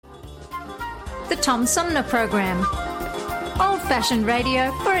The Tom Sumner Program. Old-fashioned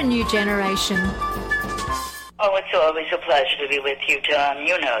radio for a new generation. Oh, it's always a pleasure to be with you, Tom.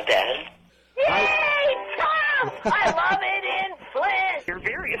 You know that. Yay, Tom! I love it in Flint! You're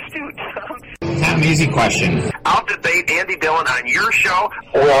very astute, Tom. Tom, easy question. I'll debate Andy Dillon on your show.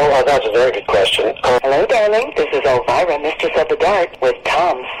 Well, that's a very good question. Hello, darling. This is Elvira, Mistress of the Dark, with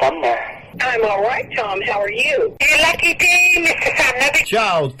Tom Sumner. I'm all right, Tom. How are you? You lucky day, Mr. Sumner.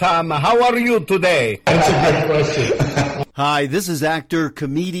 Ciao, Tom. How are you today? That's a good question. Hi, this is actor,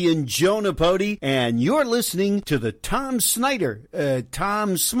 comedian Joe Napodi, and you're listening to the Tom Smothers.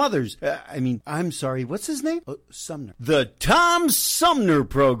 I'm sorry, what's his name? Sumner. The Tom Sumner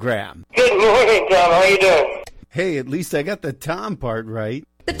Program. Good morning, Tom. How you doing? Hey, at least I got the Tom part right.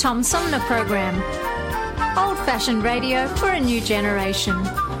 The Tom Sumner Program. Old-fashioned radio for a new generation.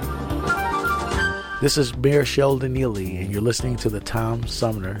 This is Mayor Sheldon Neely, and you're listening to the Tom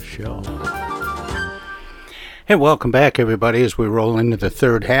Sumner Show. Hey, welcome back, everybody, as we roll into the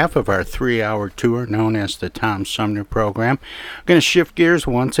third half of our 3-hour tour known as the Tom Sumner Program. I'm going to shift gears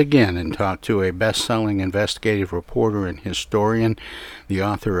once again and talk to a best-selling investigative reporter and historian, the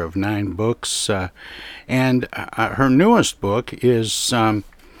author of 9 books, and her newest book is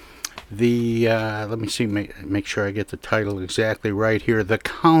let me see, make sure I get the title exactly right here, The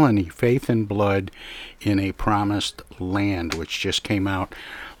Colony, Faith and Blood in a Promised Land, which just came out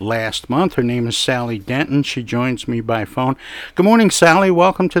last month. Her name is Sally Denton. She joins me by phone. Good morning, Sally.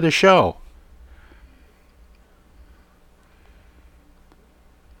 Welcome to the show.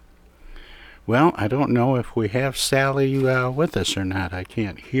 Well, I don't know if we have Sally with us or not. I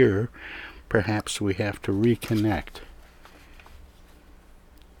can't hear. Perhaps we have to reconnect.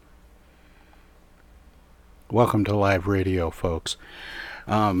 Welcome to live radio, folks.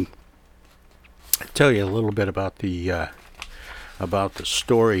 I'll tell you a little bit about the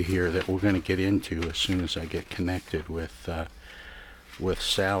story here that we're going to get into as soon as I get connected with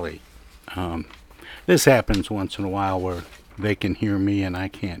Sally. This happens once in a while where they can hear me and I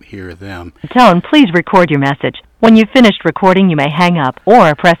can't hear them. Tone, please record your message. When you've finished recording, you may hang up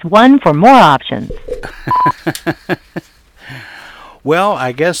or press 1 for more options. Well,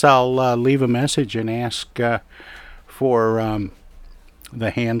 I guess I'll leave a message and ask for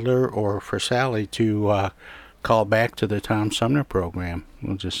the handler or for Sally to call back to the Tom Sumner Program.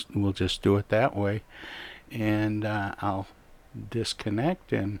 We'll just do it that way, and I'll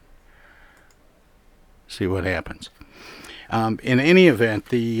disconnect and see what happens. In any event,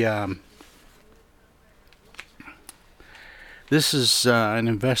 this is an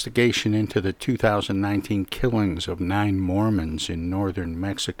investigation into the 2019 killings of 9 Mormons in northern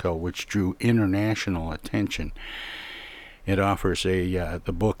Mexico, which drew international attention. It offers the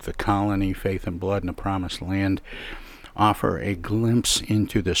book, The Colony, Faith and Blood in a Promised Land, offer a glimpse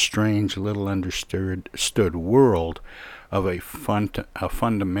into the strange, little understood world of a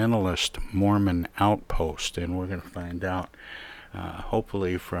fundamentalist Mormon outpost. And we're going to find out,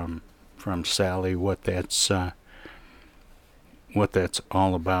 hopefully from Sally, what that's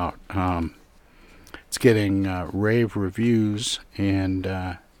all about. It's getting rave reviews, and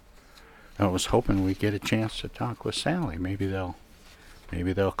I was hoping we'd get a chance to talk with Sally. Maybe they'll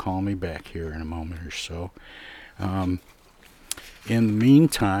call me back here in a moment or so. In the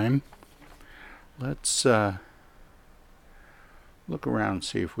meantime, let's look around and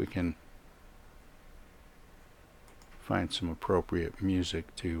see if we can find some appropriate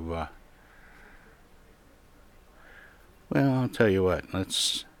music to well, I'll tell you what, I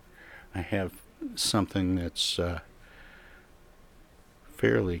have something that's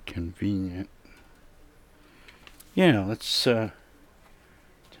fairly convenient. Yeah, let's tell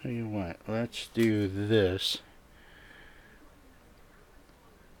you what, let's do this.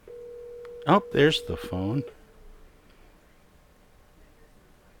 Oh, there's the phone.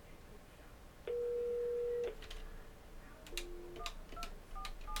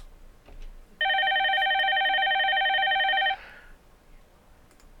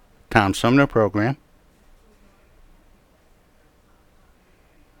 Tom Sumner Program.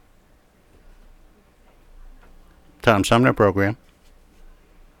 Tom Sumner Program.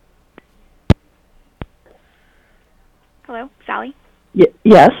 Hello, Sally?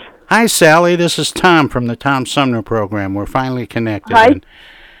 Yes. Hi, Sally. This is Tom from the Tom Sumner Program. We're finally connected. Hi.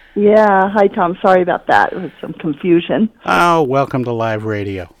 Yeah. Hi, Tom. Sorry about that. There was some confusion. Oh, welcome to live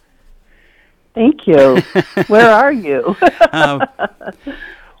radio. Thank you. Where are you?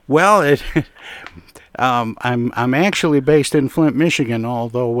 Well, I'm actually based in Flint, Michigan,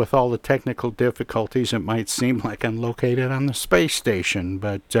 although with all the technical difficulties, it might seem like I'm located on the space station.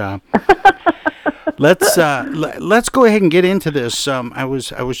 But Let's go ahead and get into this. I was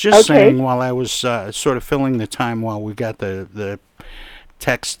just saying while I was sort of filling the time while we got the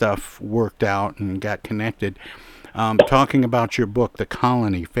tech stuff worked out and got connected, talking about your book, The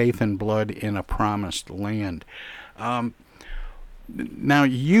Colony: Faith and Blood in a Promised Land. Now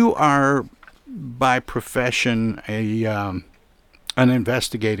you are by profession an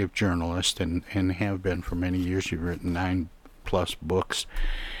investigative journalist and have been for many years. You've written 9+ books.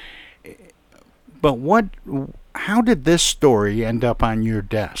 But how did this story end up on your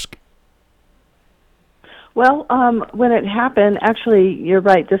desk? Well, when it happened, actually, you're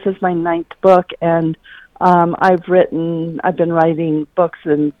right, this is my 9th book, and I've been writing books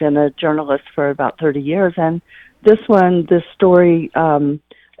and been a journalist for about 30 years, and this story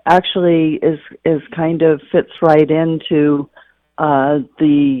actually is kind of fits right into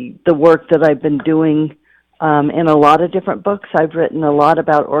the work that I've been doing in a lot of different books. I've written a lot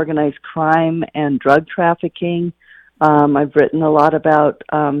about organized crime and drug trafficking. I've written a lot about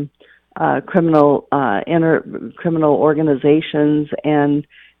criminal organizations, and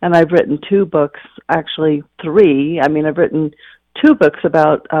I've written 2 books, actually 3. I mean, I've written 2 books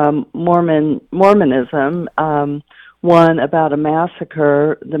about Mormonism. One about a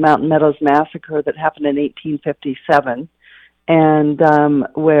massacre, the Mountain Meadows Massacre, that happened in 1857, and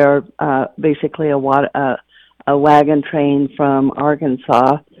where basically a wagon train from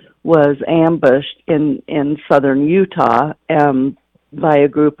Arkansas was ambushed in southern Utah by a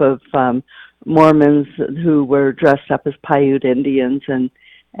group of Mormons who were dressed up as Paiute Indians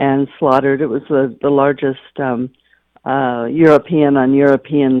and slaughtered. It was the largest European on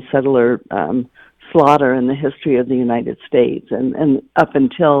European settler slaughter in the history of the United States, and up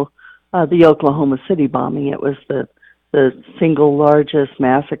until the Oklahoma City bombing, it was the single largest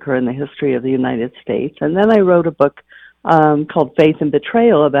massacre in the history of the United States. And then I wrote a book called Faith and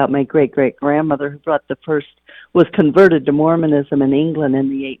Betrayal about my great-great-grandmother who was converted to Mormonism in England in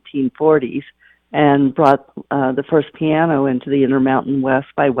the 1840s and brought the first piano into the Intermountain West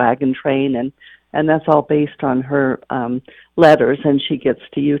by wagon train, and that's all based on her letters. And she gets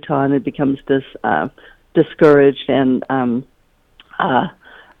to Utah and it becomes discouraged and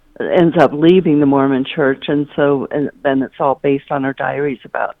ends up leaving the Mormon Church, and then it's all based on her diaries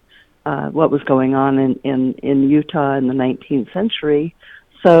about what was going on in Utah in the 19th century.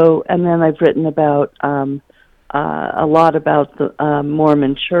 So, and then I've written about a lot about the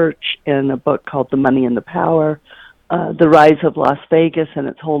Mormon Church in a book called The Money and the Power, The Rise of Las Vegas and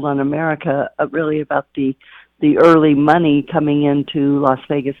Its Hold on America, really about the early money coming into Las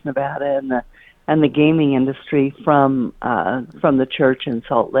Vegas, Nevada, and the gaming industry from the church in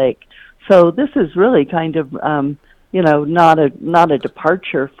Salt Lake. So this is really kind of not a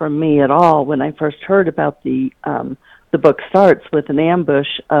departure from me at all. When I first heard about the book starts with an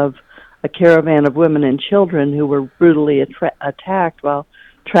ambush of a caravan of women and children who were brutally attacked while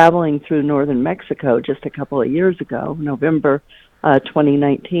traveling through northern Mexico just a couple of years ago, November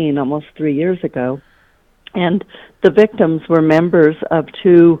 2019, almost 3 years ago. And the victims were members of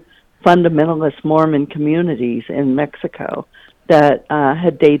 2 fundamentalist Mormon communities in Mexico that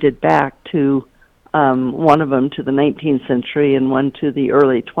had dated back to one of them to the 19th century and one to the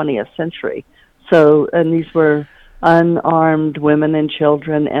early 20th century. So, and these were unarmed women and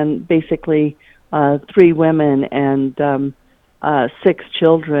children, and basically 3 women and 6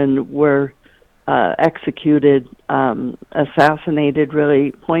 children were executed, assassinated,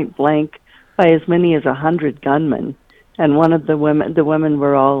 really point blank, by as many as 100 gunmen. And one of the women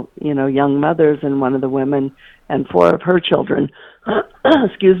were all, young mothers, and one of the women and 4 of her children,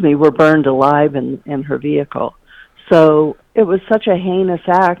 were burned alive in her vehicle. So it was such a heinous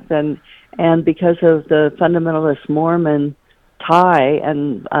act, and because of the fundamentalist Mormon tie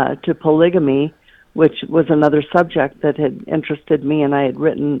and to polygamy, which was another subject that had interested me and I had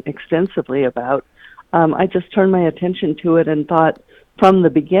written extensively about, I just turned my attention to it and thought, from the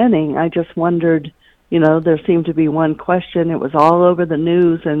beginning, I just wondered, there seemed to be one question. It was all over the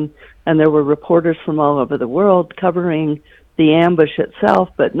news, and there were reporters from all over the world covering the ambush itself,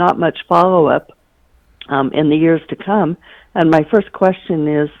 but not much follow-up in the years to come. And my first question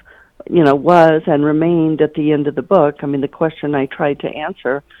is, was and remained at the end of the book. I mean, the question I tried to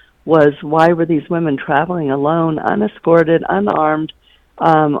answer was, why were these women traveling alone, unescorted, unarmed,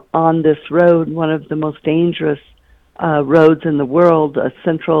 on this road, one of the most dangerous roads in the world, a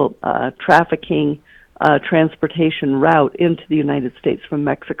central trafficking transportation route into the United States from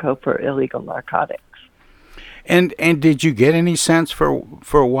Mexico for illegal narcotics. And did you get any sense for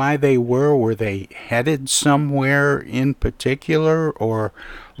why they were? Were they headed somewhere in particular, or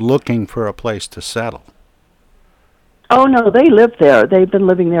looking for a place to settle? Oh, no, they lived there. They've been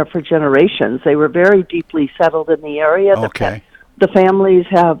living there for generations. They were very deeply settled in the area. Okay. The families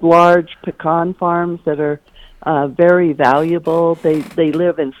have large pecan farms that are very valuable. They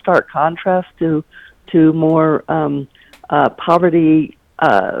live in stark contrast to more poverty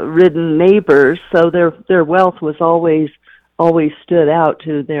ridden neighbors. So their wealth was always stood out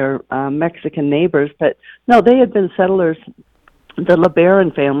to their Mexican neighbors. But no, they had been settlers. The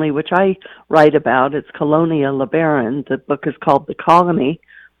LeBaron family, which I write about, it's Colonia LeBaron. The book is called The Colony,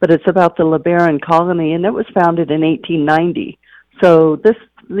 but it's about the LeBaron colony, and it was founded in 1890. So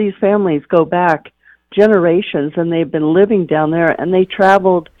these families go back generations, and they've been living down there, and they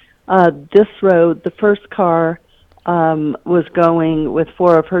traveled this road. The first car was going with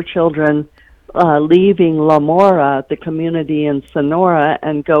 4 of her children, leaving La Mora, the community in Sonora,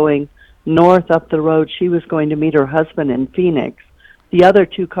 and going north up the road. She was going to meet her husband in Phoenix. The other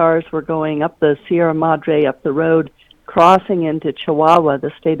 2 cars were going up the Sierra Madre, up the road, crossing into Chihuahua,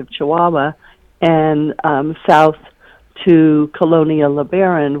 the state of Chihuahua, and south to Colonia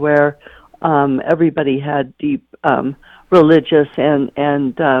LeBaron, where everybody had deep religious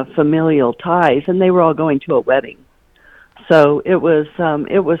and familial ties, and they were all going to a wedding. So it was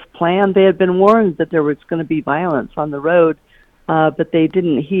planned. They had been warned that there was going to be violence on the road, but they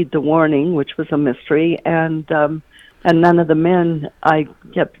didn't heed the warning, which was a mystery. And none of the men. I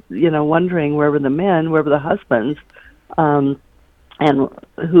kept wondering, where were the men? Where were the husbands? And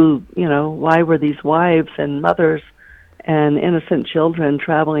who? Why were these wives and mothers and innocent children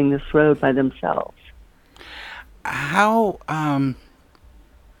traveling this road by themselves? How?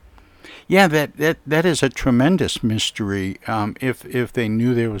 Yeah, that is a tremendous mystery. If they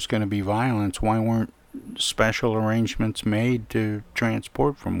knew there was going to be violence, why weren't special arrangements made to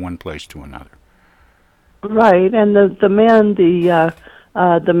transport from one place to another? Right, and the men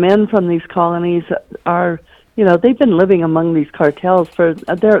from these colonies are, they've been living among these cartels for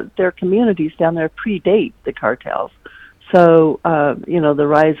their communities down there predate the cartels. So the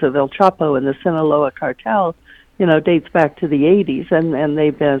rise of El Chapo and the Sinaloa cartel, dates back to the 80s, and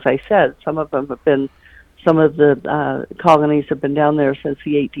they've been, as I said, some of the colonies have been down there since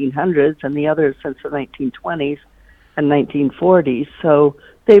the 1800s, and the others since the 1920s and 1940s. So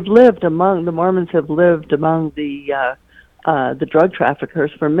the Mormons have lived among the drug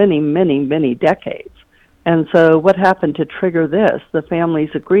traffickers for many, many, many decades. And so what happened to trigger this? The families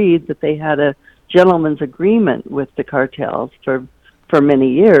agreed that they had a gentleman's agreement with the cartels for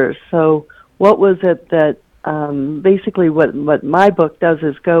many years. So what was it that basically what my book does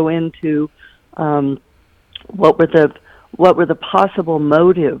is go into what were the possible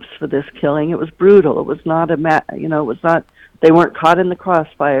motives for this killing. It was brutal. It was not they weren't caught in the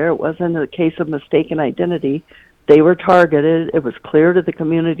crossfire. It wasn't a case of mistaken identity. They were targeted. It was clear to the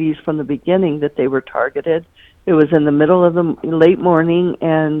communities from the beginning that they were targeted. It was in the middle of the late morning,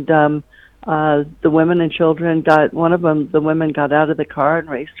 and the women and children the women got out of the car and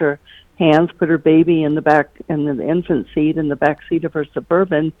raised her hands, put her baby in the infant seat in the back seat of her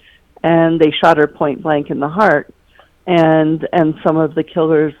Suburban, and they shot her point blank in the heart. And some of the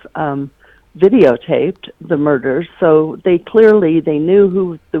killers videotaped the murders, so they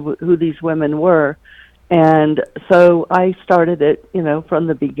knew who these women were. And so I started it, from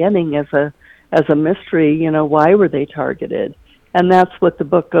the beginning as a mystery. Why were they targeted? And that's what the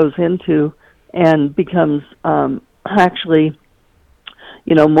book goes into, and becomes actually,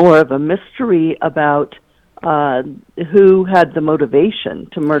 more of a mystery about who had the motivation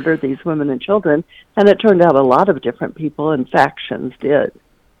to murder these women and children. And it turned out a lot of different people and factions did.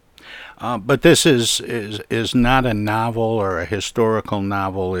 But this is not a novel or a historical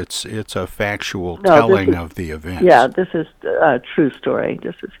novel. It's a factual telling of the events. Yeah, this is a true story.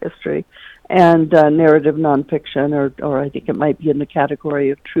 This is history and narrative nonfiction, or I think it might be in the category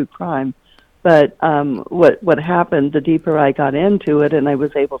of true crime. But what happened, the deeper I got into it, and I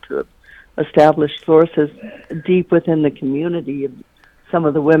was able to establish sources deep within the community of some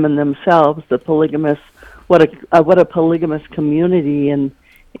of the women themselves, the polygamous, what a polygamous community in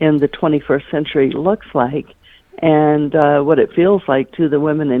the 21st century looks like, and what it feels like to the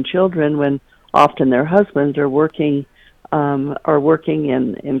women and children when often their husbands are working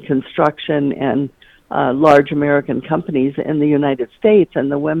in construction and large American companies in the United States,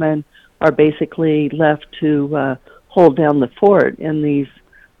 and the women are basically left to hold down the fort in these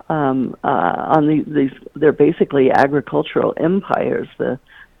they're basically agricultural empires.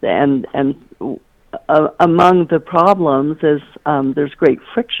 Among the problems is there's great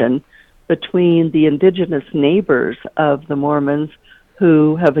friction between the indigenous neighbors of the Mormons,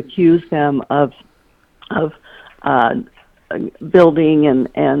 who have accused them of building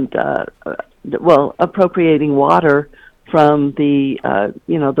and appropriating water from the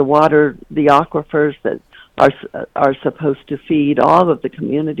water, the aquifers that are supposed to feed all of the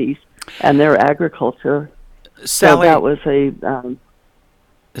communities and their agriculture. Sally, so that was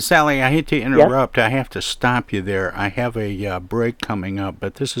Sally, I hate to interrupt. Yes? I have to stop you there. I have a break coming up,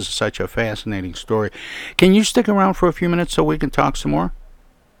 but this is such a fascinating story. Can you stick around for a few minutes so we can talk some more?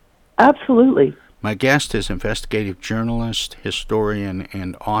 Absolutely. My guest is investigative journalist, historian,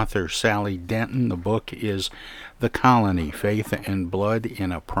 and author Sally Denton. The book is The Colony, Faith and Blood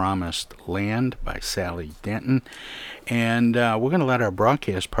in a Promised Land by Sally Denton. And we're going to let our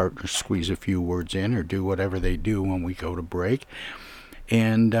broadcast partners squeeze a few words in or do whatever they do when we go to break.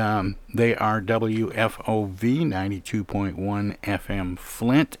 And they are WFOV 92.1 FM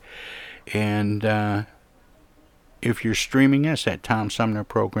Flint. And if you're streaming us at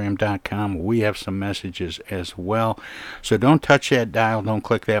TomSumnerProgram.com, we have some messages as well. So don't touch that dial. Don't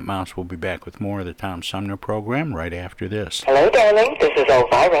click that mouse. We'll be back with more of the Tom Sumner Program right after this. Hello, darling. This is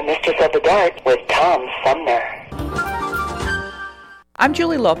Elvira, Mistress of the Dark, with Tom Sumner. I'm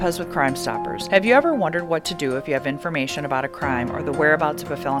Julie Lopez with Crime Stoppers. Have you ever wondered what to do if you have information about a crime or the whereabouts of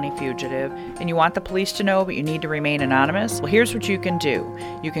a felony fugitive and you want the police to know but you need to remain anonymous? Well, here's what you can do.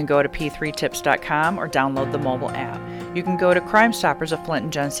 You can go to p3tips.com or download the mobile app. You can go to Crime Stoppers of Flint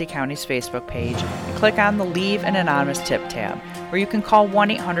and Genesee County's Facebook page and click on the Leave an Anonymous Tip tab, or you can call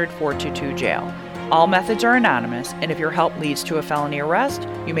 1-800-422-JAIL. All methods are anonymous, and if your help leads to a felony arrest,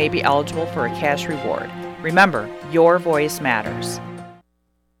 you may be eligible for a cash reward. Remember, your voice matters.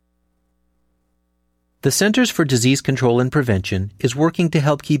 The Centers for Disease Control and Prevention is working to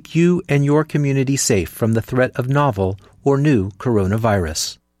help keep you and your community safe from the threat of novel or new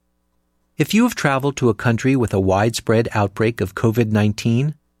coronavirus. If you have traveled to a country with a widespread outbreak of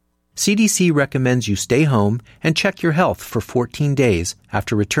COVID-19, CDC recommends you stay home and check your health for 14 days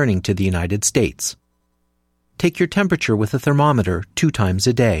after returning to the United States. Take your temperature with a thermometer 2 times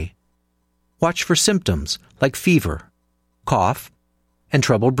a day. Watch for symptoms like fever, cough, and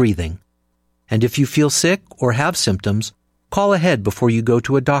trouble breathing. And if you feel sick or have symptoms, call ahead before you go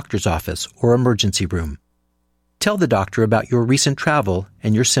to a doctor's office or emergency room. Tell the doctor about your recent travel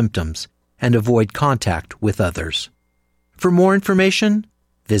and your symptoms, and avoid contact with others. For more information,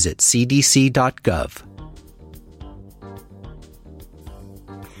 visit cdc.gov.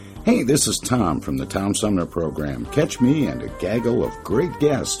 Hey, this is Tom from the Tom Sumner Program. Catch me and a gaggle of great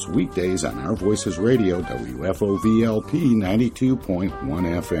guests weekdays on Our Voices Radio, WFOVLP 92.1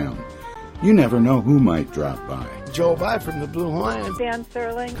 FM. You never know who might drop by. Joe By from the Blue Hawaiian. Dan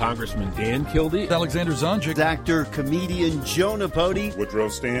Sterling. Congressman Dan Kildee. Alexander Zonjic. Actor, comedian Joe Napodi. Woodrow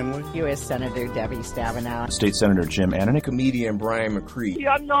Stanley. U.S. Senator Debbie Stabenow. State Senator Jim Ananich. Comedian Brian McCree. The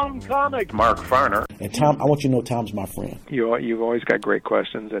unknown comic. Mark Farner. And Tom, I want you to know Tom's my friend. You've always got great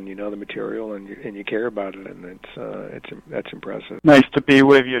questions, and you know the material, and you care about it, and that's impressive. Nice to be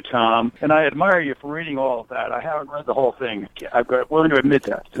with you, Tom. And I admire you for reading all of that. I haven't read the whole thing. I'm willing to admit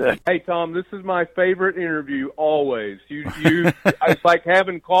that. Hey, Tom, this is my favorite interview always. It's like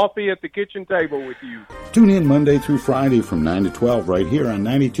having coffee at the kitchen table with you. Tune in Monday through Friday from 9 to 12 right here on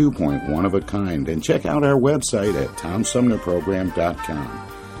 92.1 of a kind, and check out our website at TomSumnerProgram.com.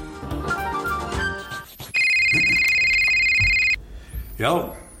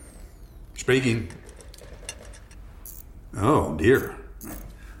 Yo, speaking. Oh, dear.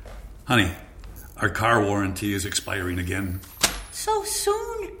 Honey, our car warranty is expiring again. So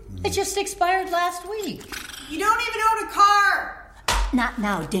soon? It just expired last week. You don't even own a car! Not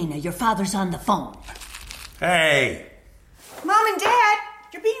now, Dana. Your father's on the phone. Hey! Mom and Dad,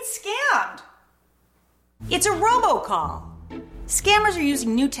 you're being scammed. It's a robocall. Scammers are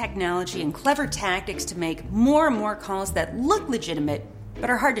using new technology and clever tactics to make more and more calls that look legitimate but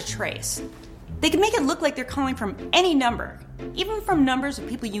are hard to trace. They can make it look like they're calling from any number, even from numbers of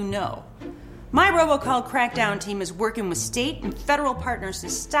people you know. My robocall crackdown team is working with state and federal partners to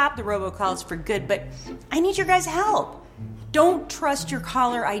stop the robocalls for good, but I need your guys' help. Don't trust your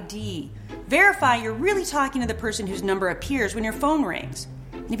caller ID. Verify you're really talking to the person whose number appears when your phone rings.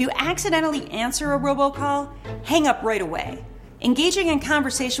 And if you accidentally answer a robocall, hang up right away. Engaging in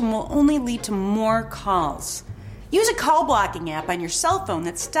conversation will only lead to more calls. Use a call blocking app on your cell phone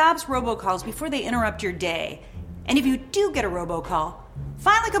that stops robocalls before they interrupt your day. And if you do get a robocall,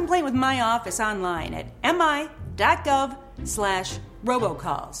 file a complaint with my office online at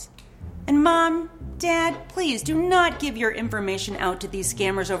mi.gov/robocalls. And Mom, Dad, please do not give your information out to these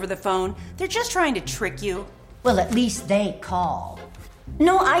scammers over the phone. They're just trying to trick you. Well, at least they call.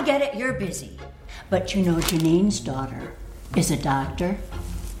 No, I get it. You're busy. But you know Janine's daughter is a doctor.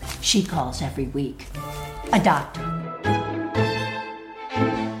 She calls every week. A doctor.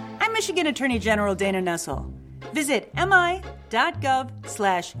 I'm a Michigan Attorney General Dana Nessel. Visit mi.gov/AG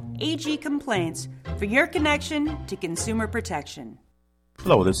complaints for your connection to consumer protection.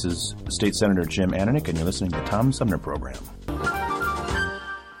 Hello, this is State Senator Jim Ananick, and you're listening to the Tom Sumner Program.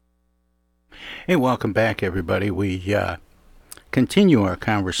 Hey, welcome back, everybody. We continue our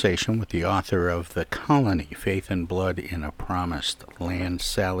conversation with the author of The Colony, Faith and Blood in a Promised Land,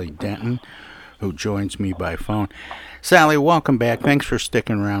 Sally Denton, who joins me by phone. Sally, welcome back. Thanks for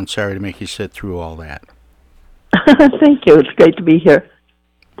sticking around. Sorry to make you sit through all that. Thank you. It's great to be here.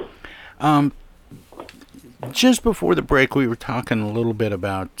 Just before the break, we were talking a little bit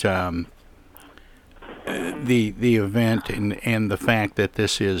about the event and the fact that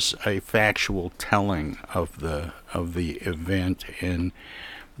this is a factual telling of the event, and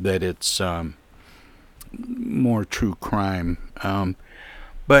that it's more true crime.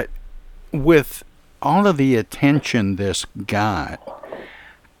 But with all of the attention this got,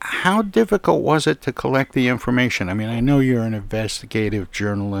 how difficult was it to collect the information? I mean, I know you're an investigative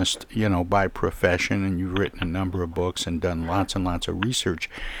journalist, by profession, and you've written a number of books and done lots and lots of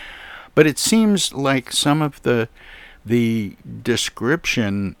research. But it seems like some of the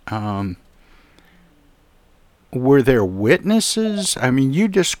description, were there witnesses? I mean, you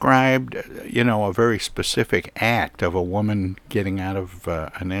described, a very specific act of a woman getting out of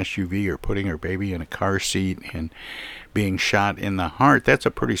an SUV or putting her baby in a car seat and being shot in the heart. That's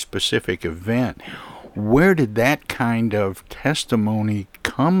a pretty specific event. Where did that kind of testimony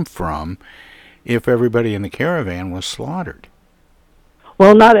come from if everybody in the caravan was slaughtered?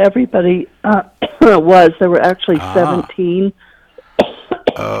 Well, not everybody was. There were actually 17.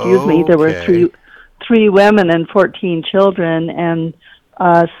 Excuse me. There were three women and 14 children, and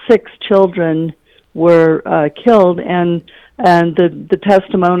 6 children were killed. And the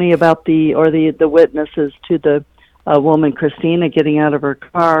testimony about the witnesses to the woman Christina getting out of her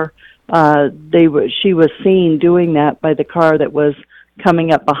car, she was seen doing that by the car that was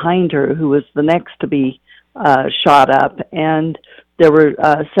coming up behind her, who was the next to be shot up. And there were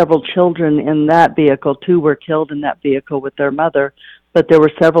several children in that vehicle. 2 were killed in that vehicle with their mother, but there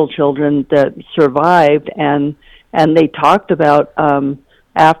were several children that survived, and they talked about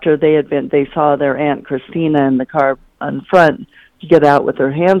after they saw their Aunt Christina in the car in front get out with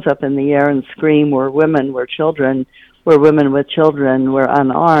her hands up in the air and scream, where women with children were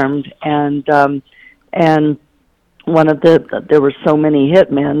unarmed, and there were so many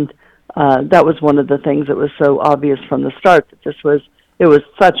hitmen. That was one of the things that was so obvious from the start, that it was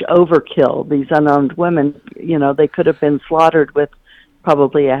such overkill. These unarmed women, they could have been slaughtered with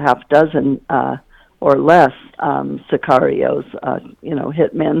probably a half dozen or less sicarios,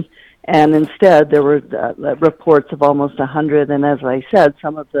 hitmen. And instead, there were reports of almost 100. And as I said,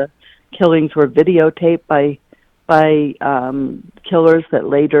 some of the killings were videotaped by killers that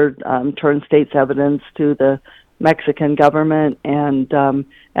later turned state's evidence to the Mexican government.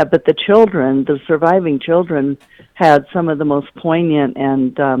 But the surviving children, had some of the most poignant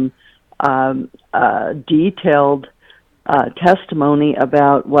and detailed testimony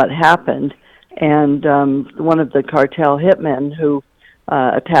about what happened. And one of the cartel hitmen who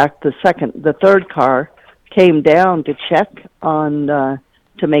attacked the third car came down to check on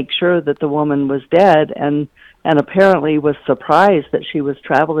to make sure that the woman was dead, and apparently was surprised that she was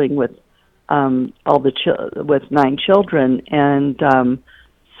traveling with with 9 children, and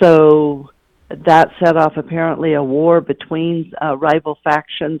so that set off apparently a war between rival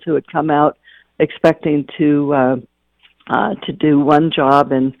factions who had come out expecting to do one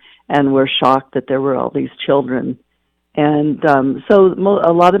job and were shocked that there were all these children. And so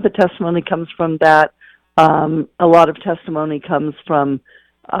a lot of the testimony comes from that. A lot of testimony comes from,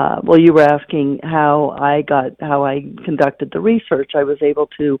 you were asking how I conducted the research. I was able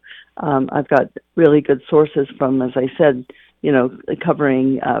to, I've got really good sources from, as I said,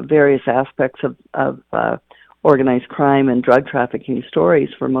 covering various aspects of organized crime and drug trafficking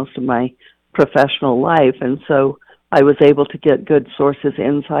stories for most of my professional life. And so I was able to get good sources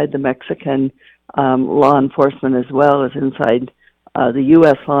inside the Mexican law enforcement as well as inside the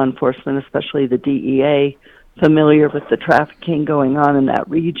U.S. law enforcement, especially the DEA, familiar with the trafficking going on in that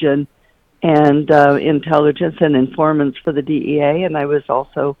region, and intelligence and informants for the DEA. And I was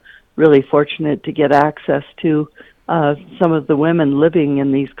also really fortunate to get access to some of the women living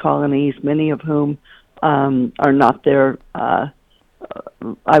in these colonies, many of whom are not there. I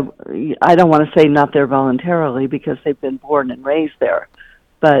don't want to say not there voluntarily, because they've been born and raised there,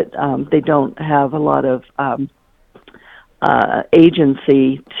 but they don't have a lot of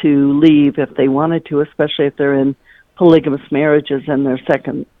agency to leave if they wanted to, especially if they're in polygamous marriages and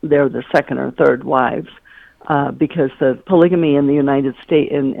they're the second or third wives. because the polygamy in the United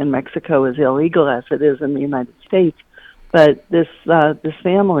States, in Mexico, is illegal as it is in the United States. But this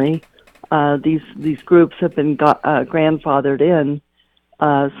family, these groups have been grandfathered in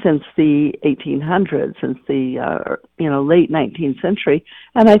since the 1800s, since the late 19th century.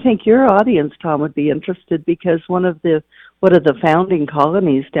 And I think your audience, Tom, would be interested because one of the founding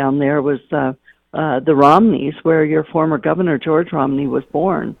colonies down there was the Romneys, where your former governor George Romney was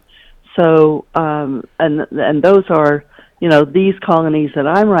born. So and those are, these colonies that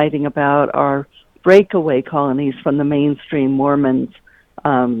I'm writing about are breakaway colonies from the mainstream Mormons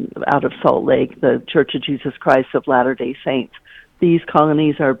out of Salt Lake, the Church of Jesus Christ of Latter-day Saints. These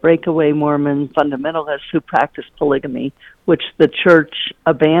colonies are breakaway Mormon fundamentalists who practice polygamy, which the church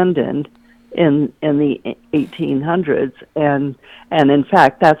abandoned in the 1800s. And in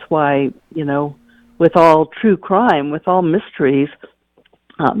fact, that's why, with all true crime, with all mysteries,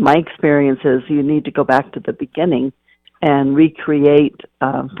 my experience is you need to go back to the beginning and recreate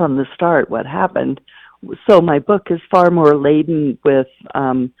from the start what happened. So my book is far more laden with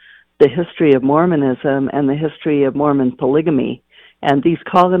the history of Mormonism and the history of Mormon polygamy. And these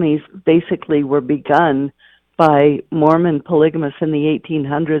colonies basically were begun by Mormon polygamists in the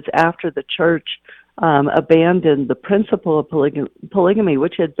 1800s after the church abandoned the principle of polygamy,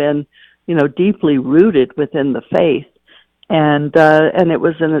 which had been, deeply rooted within the faith. And it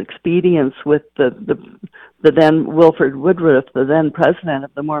was an expedience with the then Wilford Woodruff, the then president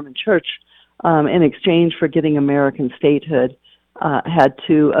of the Mormon Church, in exchange for getting American statehood, had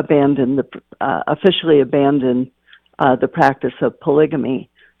to officially abandon the practice of polygamy.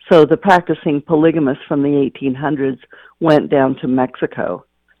 So the practicing polygamists from the 1800s went down to Mexico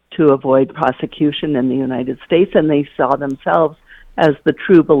to avoid prosecution in the United States, and they saw themselves as the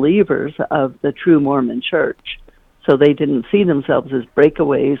true believers of the true Mormon Church. So they didn't see themselves as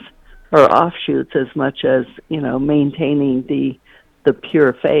breakaways or offshoots as much as, maintaining the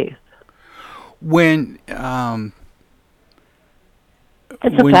pure faith.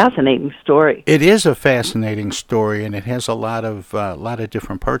 It's a fascinating story. It is a fascinating story, and it has a lot of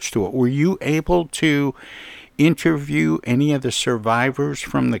different parts to it. Were you able to interview any of the survivors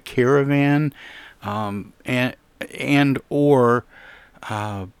from the caravan, and or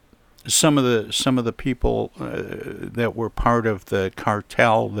some of the people that were part of the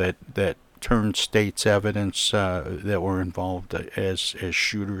cartel that turned state's evidence that were involved as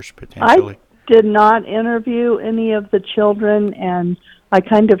shooters potentially? I did not interview any of the children, and I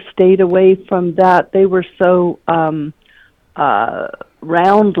kind of stayed away from that. They were so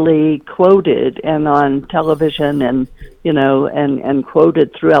roundly quoted and on television and, and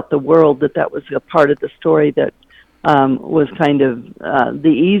quoted throughout the world that was a part of the story that was kind of the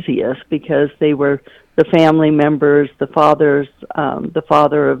easiest, because they were the family members, the father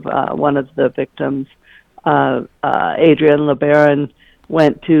of one of the victims, Adrian LeBaron,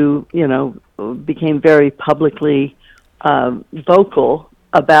 went to, became very publicly vocal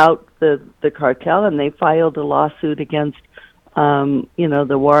about the cartel, and they filed a lawsuit against,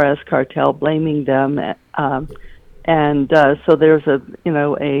 the Juarez cartel, blaming them. So there's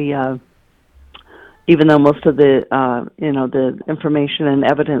even though most of the, the information and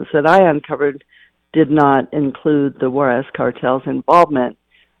evidence that I uncovered did not include the Juarez cartel's involvement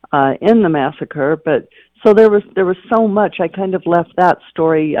in the massacre, but so there was so much. I kind of left that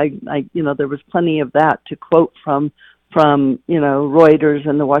story. I there was plenty of that to quote from Reuters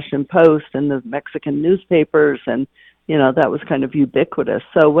and the Washington Post and the Mexican newspapers, and that was kind of ubiquitous.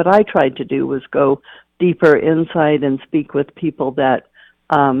 So what I tried to do was go deeper inside and speak with people that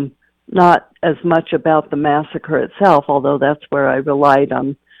not as much about the massacre itself, although that's where I relied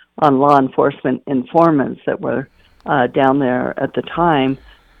on law enforcement informants that were down there at the time,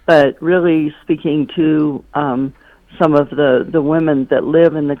 but really speaking to some of the women that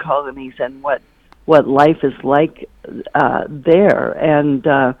live in the colonies and what life is like there,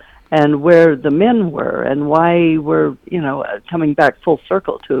 and where the men were, and why we're coming back full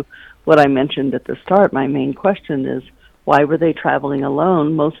circle to what I mentioned at the start. My main question is, why were they traveling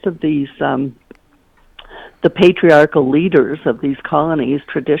alone? Most of these the patriarchal leaders of these colonies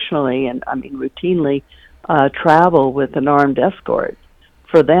traditionally, and I mean routinely, travel with an armed escort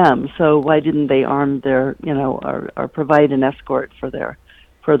for them. So why didn't they arm their, or provide an escort for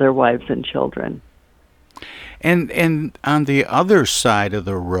their wives and children? And on the other side of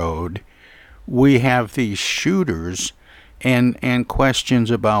the road, we have these shooters, and questions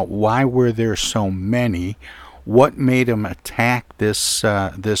about why were there so many, what made them attack this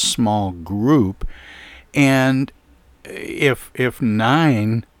small group, and if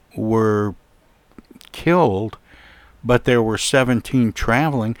 9 were killed, but there were 17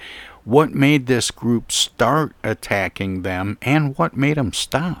 traveling, what made this group start attacking them, and what made them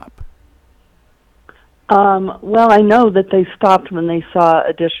stop? Well, I know that they stopped when they saw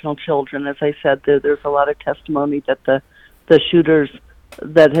additional children. As I said, there's a lot of testimony that the shooters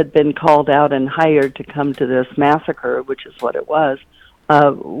that had been called out and hired to come to this massacre, which is what it was,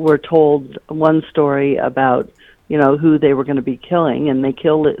 were told one story about, you know, who they were going to be killing, and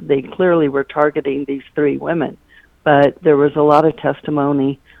they clearly were targeting these 3 women. But there was a lot of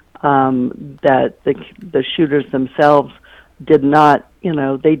testimony that the shooters themselves did not, you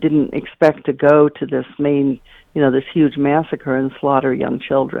know, they didn't expect to go to this this huge massacre and slaughter young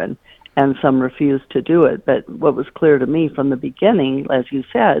children, and some refused to do it. But what was clear to me from the beginning, as you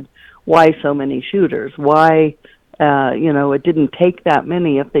said, why so many shooters? Why, it didn't take that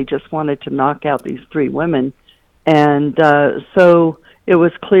many if they just wanted to knock out these 3 women. And so it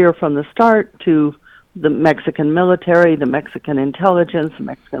was clear from the start to the Mexican military, the Mexican intelligence, the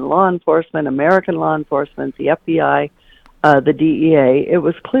Mexican law enforcement, American law enforcement, the FBI, the DEA, it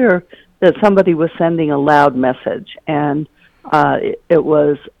was clear that somebody was sending a loud message, and it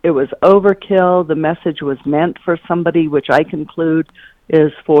was overkill. The message was meant for somebody, which I conclude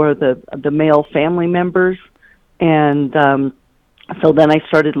is for the male family members. And so then I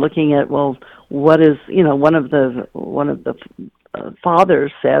started looking at, well, what is, one of the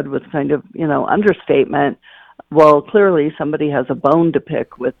fathers said with kind of, understatement, well, clearly somebody has a bone to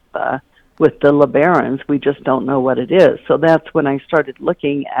pick with the LeBarons. We just don't know what it is. So that's when I started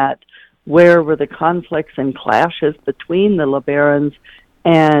looking at where were the conflicts and clashes between the LeBarons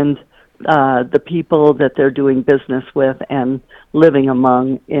and the people that they're doing business with and living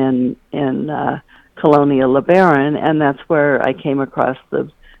among in Colonia LeBaron. And that's where I came across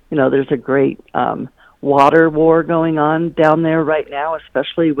there's a great water war going on down there right now,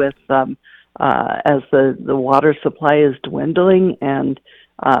 especially with as the water supply is dwindling and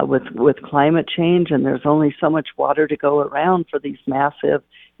with climate change, and there's only so much water to go around for these massive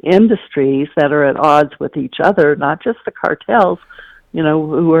industries that are at odds with each other, not just the cartels,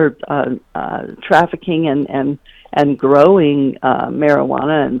 who are trafficking and growing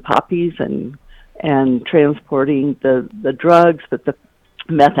marijuana and poppies and transporting the drugs, but the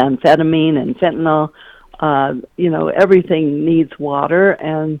methamphetamine and fentanyl. Everything needs water,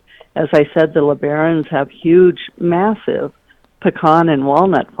 and as I said, the LeBarons have huge, massive pecan and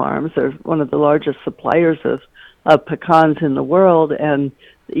walnut farms. They're one of the largest suppliers of pecans in the world, and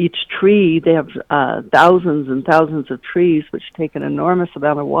each tree, they have thousands and thousands of trees, which take an enormous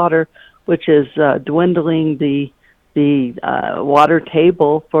amount of water, which is dwindling the water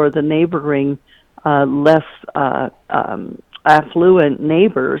table for the neighboring less affluent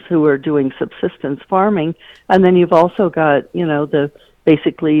neighbors who are doing subsistence farming. And then you've also got,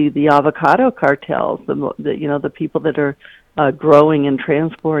 basically the avocado cartels, the people that are growing and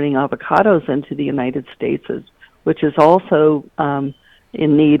transporting avocados into the United States, which is also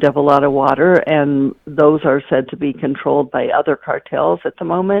in need of a lot of water, and those are said to be controlled by other cartels at the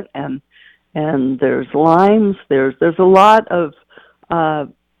moment. And there's limes. There's a lot of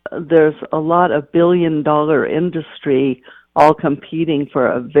billion-dollar industry all competing for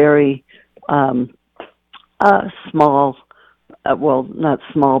a very small, not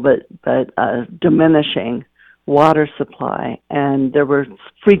small, but diminishing water supply. And there were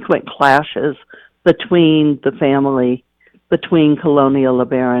frequent clashes between the family, between Colonia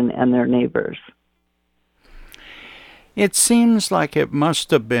LeBaron and their neighbors. It seems like it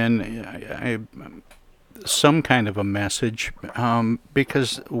must have been some kind of a message,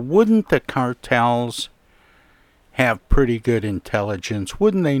 because wouldn't the cartels have pretty good intelligence?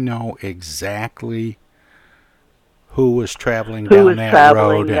 Wouldn't they know exactly who was traveling down that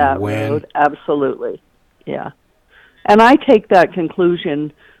road and when? Absolutely, yeah. And I take that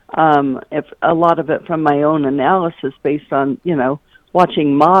conclusion, if a lot of it from my own analysis based on,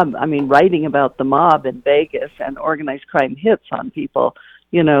 watching writing about the mob in Vegas and organized crime hits on people.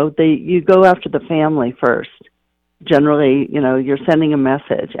 You go after the family first. Generally, you're sending a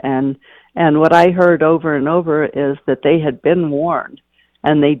message. And what I heard over and over is that they had been warned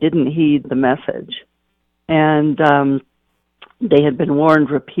and they didn't heed the message. And they had been warned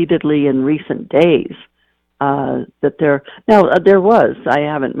repeatedly in recent days that there was, I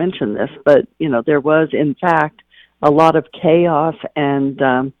haven't mentioned this, but, there was, in fact, a lot of chaos and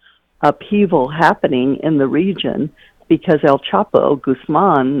upheaval happening in the region because El Chapo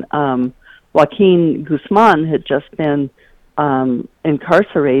Guzman, Joaquin Guzman, had just been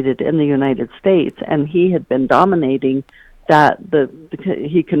incarcerated in the United States, and he had been dominating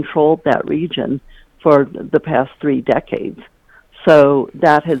he controlled that region for the past 3 decades. So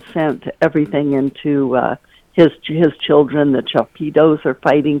that had sent everything into his children. The Chapitos are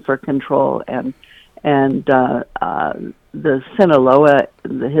fighting for control, and the Sinaloa,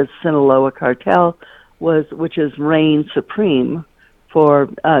 his Sinaloa cartel which is reigned supreme for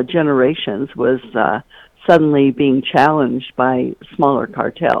generations, was suddenly being challenged by smaller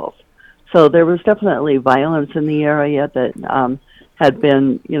cartels. So there was definitely violence in the area that had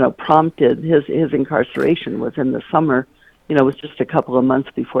been, prompted. His incarceration was in the summer, it was just a couple of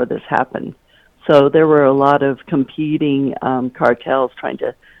months before this happened. So there were a lot of competing cartels trying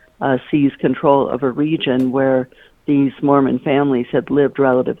to seize control of a region where these Mormon families had lived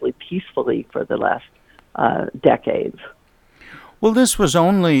relatively peacefully for the last decades. Well,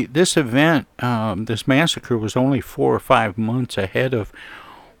 this event, this massacre was only 4 or 5 months ahead of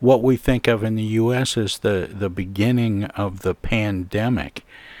what we think of in the U.S. as the beginning of the pandemic.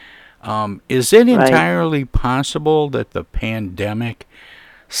 Is it entirely possible that the pandemic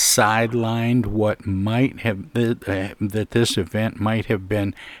sidelined what might have, that this event might have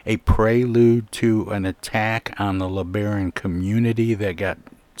been a prelude to an attack on the LeBaron community that got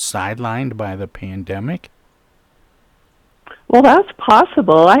sidelined by the pandemic? Well, that's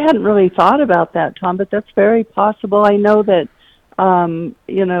possible. I hadn't really thought about that, Tom, but that's very possible. I know that,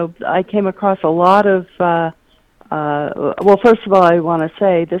 I came across a lot of, well, first of all, I want to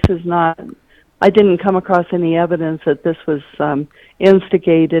say I didn't come across any evidence that this was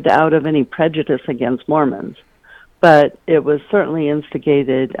instigated out of any prejudice against Mormons, but it was certainly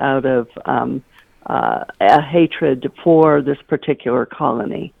instigated out of a hatred for this particular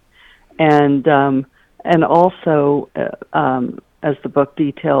colony. And also, as the book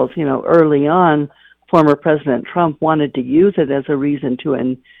details, early on, former President Trump wanted to use it as a reason to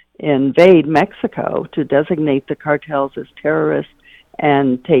invade Mexico, to designate the cartels as terrorists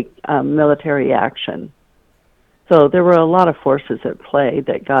and take military action. So there were a lot of forces at play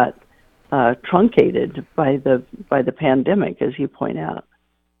that got truncated by the pandemic, as you point out.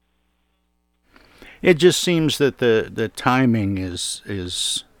 It just seems that the timing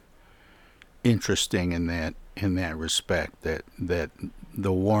is interesting in that respect. That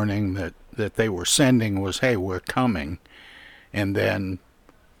the warning that they were sending was, "Hey, we're coming," and then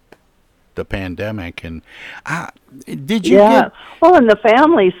the pandemic. And did you get? Well, and the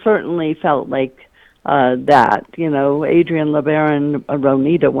family certainly felt like that. Adrienne LeBaron,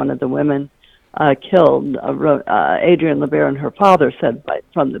 Ronita, one of the women killed. Adrienne LeBaron, her father, said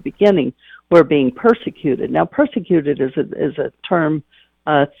from the beginning, "We're being persecuted." Now, persecuted is a term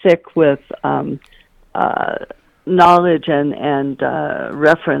thick with knowledge and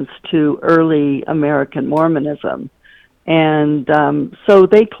reference to early American Mormonism. And so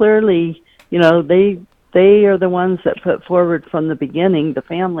they clearly, they are the ones that put forward from the beginning, the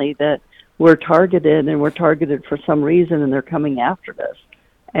family, that we're targeted, and we're targeted for some reason, and they're coming after us.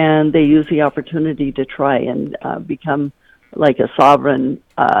 And they use the opportunity to try and become like a sovereign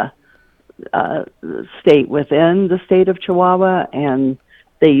state within the state of Chihuahua, and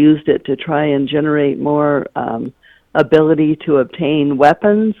they used it to try and generate more ability to obtain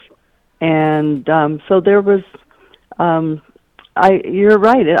weapons. And so there was, you're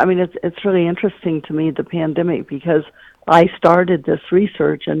right. I mean, it's really interesting to me, the pandemic, because I started this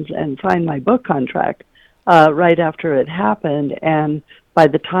research and signed my book contract right after it happened. And by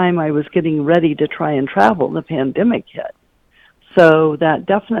the time I was getting ready to try and travel, the pandemic hit. So that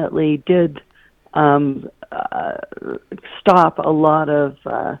definitely did stop a lot of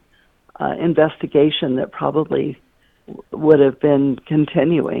investigation that probably would have been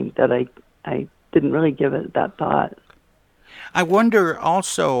continuing, that I didn't really give it that thought. I wonder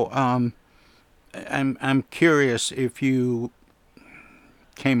also, I'm curious if you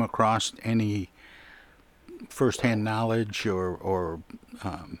came across any firsthand knowledge or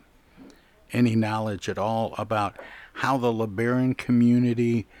any knowledge at all about how the LeBaron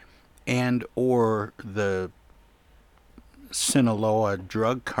community and or the Sinaloa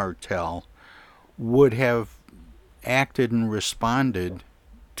drug cartel would have acted and responded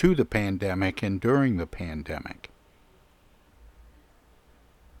to the pandemic and during the pandemic.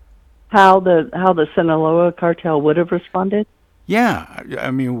 How the Sinaloa cartel would have responded? Yeah, I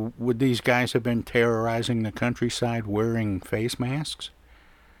mean, would these guys have been terrorizing the countryside wearing face masks?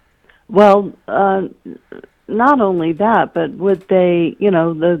 Well, not only that, but would they,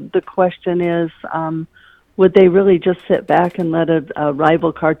 the question is, would they really just sit back and let a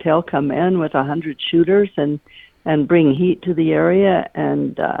rival cartel come in with 100 shooters and bring heat to the area?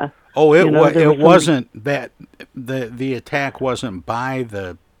 And it wasn't that the attack wasn't by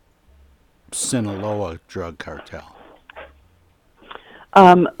the Sinaloa drug cartel.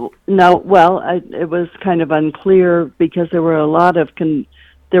 No, well, it was kind of unclear because there were a lot of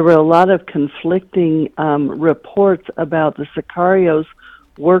there were a lot of conflicting reports about the Sicarios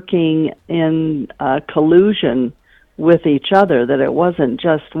working in collusion with each other, that it wasn't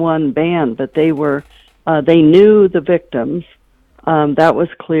just one band, but they knew the victims. That was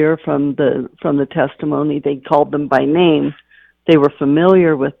clear from the testimony. They called them by name. They were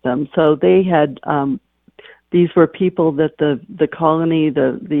familiar with them. So they had, these were people that the colony,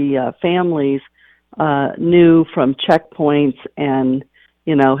 the families knew from checkpoints and,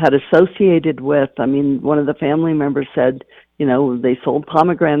 had associated with. I mean, one of the family members said, they sold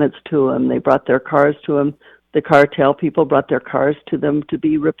pomegranates to them. They brought their cars to them. The cartel people brought their cars to them to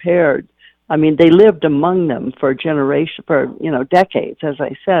be repaired. I mean, they lived among them for decades, as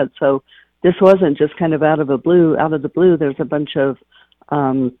I said. So this wasn't just kind of out of the blue. There's a bunch of,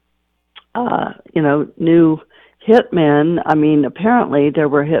 new hitmen. I mean, apparently there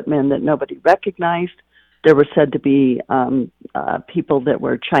were hitmen that nobody recognized. There were said to be people that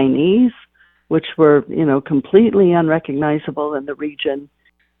were Chinese, which were, completely unrecognizable in the region.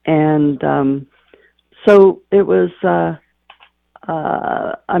 And so it was,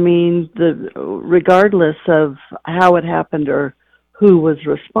 regardless of how it happened or who was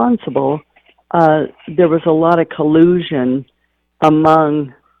responsible, there was a lot of collusion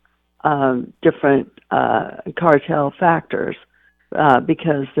among different cartel factors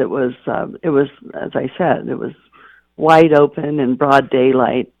because it was, as I said, it was wide open in broad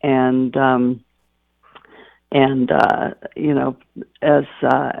daylight, and as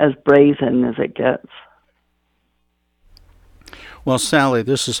brazen as it gets. Well, Sally,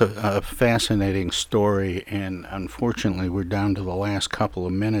 this is a fascinating story, and unfortunately we're down to the last couple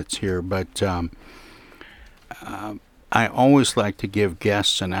of minutes here, but I always like to give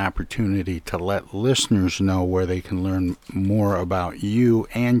guests an opportunity to let listeners know where they can learn more about you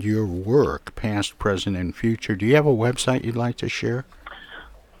and your work, past, present, and future. Do you have a website you'd like to share?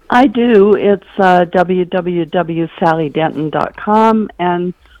 I do. It's www.sallydenton.com,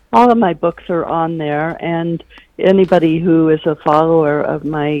 and all of my books are on there, and anybody who is a follower of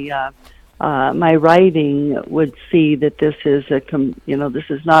my my writing would see that this is this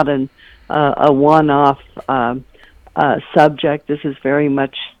is not a one-off subject. This is very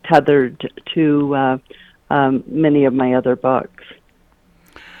much tethered to many of my other books.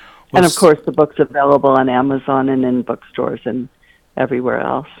 And of course, the book's available on Amazon and in bookstores and everywhere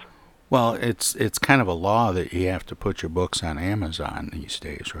else. Well, it's kind of a law that you have to put your books on Amazon these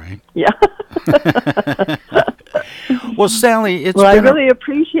days, right? Yeah. Well, Sally, I really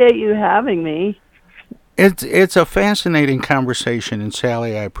appreciate you having me. It's a fascinating conversation, and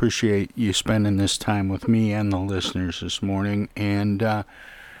Sally, I appreciate you spending this time with me and the listeners this morning, and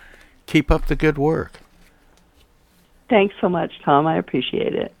keep up the good work. Thanks so much, Tom. I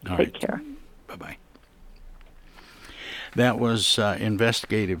appreciate it. All Take right. care. Bye-bye. That was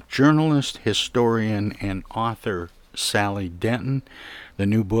investigative journalist, historian, and author Sally Denton. The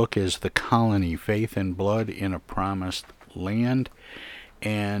new book is The Colony, Faith and Blood in a Promised Land.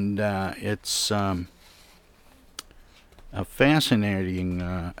 And it's a fascinating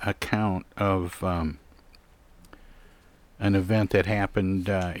account of an event that happened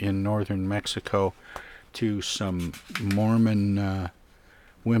in northern Mexico to some Mormon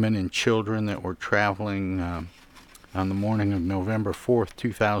women and children that were traveling on the morning of November 4th,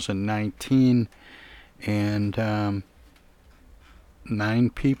 2019, and 9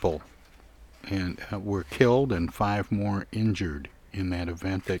 people were killed and 5 more injured in that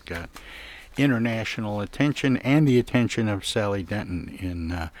event that got international attention and the attention of Sally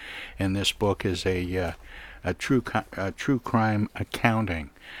Denton. In this book is a true crime accounting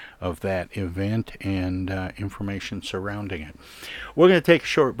of that event and information surrounding it. We're going to take a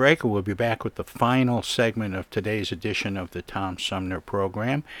short break, and we'll be back with the final segment of today's edition of the Tom Sumner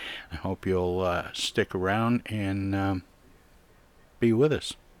program. I hope you'll stick around and be with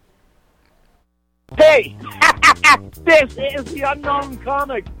us. Hey, this is the Unknown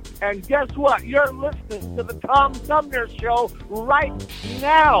Comic, and guess what? You're listening to the Tom Sumner Show right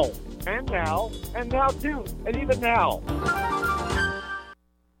now, and now, and now too, and even now.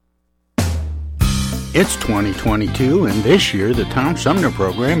 It's 2022, and this year the Tom Sumner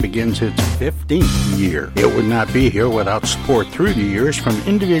program begins its 15th year. It would not be here without support through the years from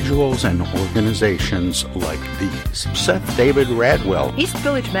individuals and organizations like these. Seth David Radwell, East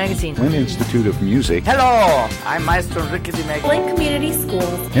Village Magazine, Flint Institute of Music, Hello, I'm Maestro Rickety Meg. Flint Community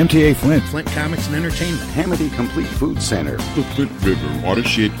Schools, MTA Flint, Flint Comics and Entertainment, Hamady Complete Food Center, the Flint River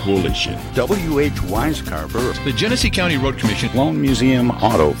Watershed Coalition, W.H. Wisecarver, the Genesee County Road Commission, Lone Museum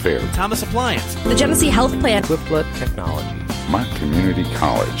Auto Fair, Thomas Appliance, the Genesee Health Plan, Flip Technology, Mott Community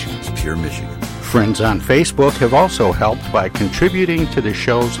College, Pure Michigan, Friends on Facebook have also helped by contributing to the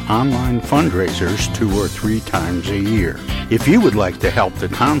show's online fundraisers 2 or 3 times a year. If you would like to help the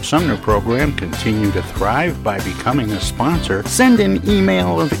Tom Sumner program continue to thrive by becoming a sponsor, send an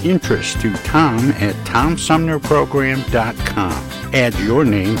email of interest to tom@tomsumnerprogram.com. Add your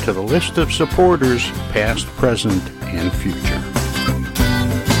name to the list of supporters, past, present, and future.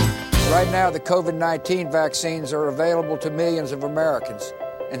 Right now, the COVID-19 vaccines are available to millions of Americans,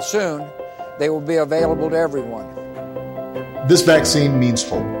 and soon they will be available to everyone. This vaccine means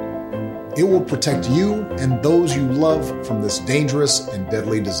hope. It will protect you and those you love from this dangerous and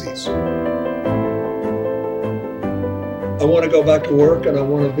deadly disease. I want to go back to work and I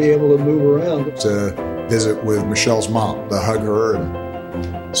want to be able to move around. To visit with Michelle's mom, to hug her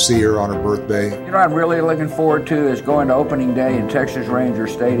and see her on her birthday. You know what I'm really looking forward to is going to opening day in Texas Ranger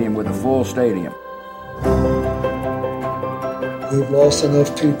Stadium with a full stadium. We've lost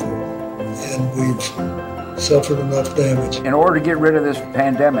enough people and we've suffered enough damage. In order to get rid of this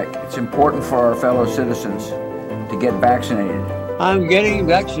pandemic, it's important for our fellow citizens to get vaccinated. I'm getting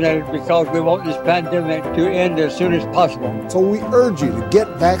vaccinated because we want this pandemic to end as soon as possible. So we urge you to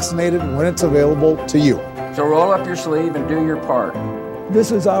get vaccinated when it's available to you. So roll up your sleeve and do your part.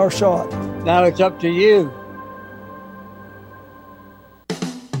 This is our shot. Now it's up to you.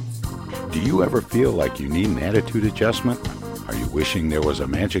 Do you ever feel like you need an attitude adjustment? Are you wishing there was a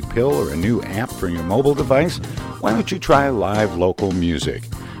magic pill or a new app for your mobile device? Why don't you try live local music?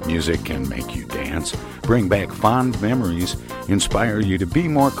 Music can make you dance, bring back fond memories, inspire you to be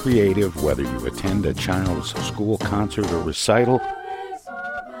more creative, whether you attend a child's school concert or recital,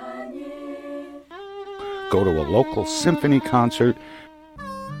 go to a local symphony concert,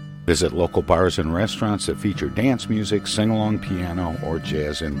 visit local bars and restaurants that feature dance music, sing-along piano, or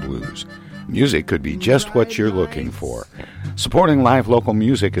jazz and blues. Music could be just what you're looking for. Supporting live local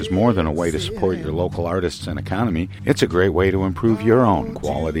music is more than a way to support your local artists and economy. It's a great way to improve your own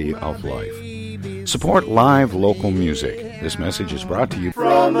quality of life. Support live local music. This message is brought to you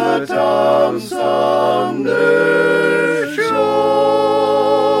from the Tom Sumner Show.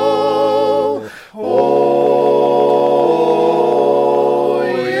 Oh,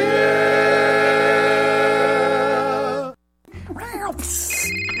 yeah.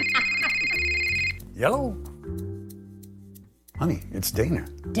 Yellow? Honey, it's Dana.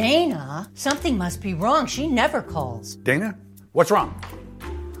 Dana? Something must be wrong. She never calls. Dana, what's wrong?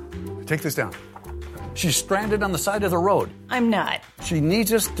 Take this down. She's stranded on the side of the road. I'm not. She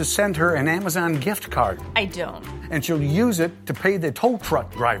needs us to send her an Amazon gift card. I don't. And she'll use it to pay the tow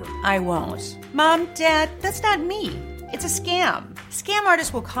truck driver. I won't. Mom, Dad, that's not me. It's a scam. Scam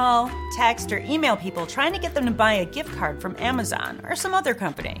artists will call, text, or email people trying to get them to buy a gift card from Amazon or some other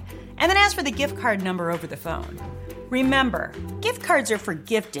company, and then ask for the gift card number over the phone. Remember, gift cards are for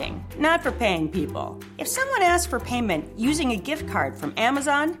gifting, not for paying people. If someone asks for payment using a gift card from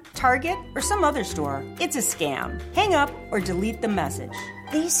Amazon, Target, or some other store, it's a scam. Hang up or delete the message.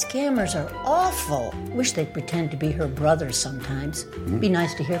 These scammers are awful. Wish they'd pretend to be her brother sometimes. Be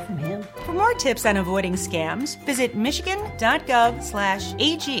nice to hear from him. For more tips on avoiding scams, visit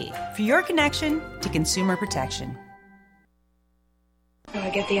michigan.gov/AG for your connection to consumer protection. I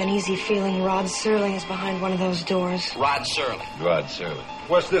get the uneasy feeling Rod Serling is behind one of those doors. Rod Serling. Rod Serling.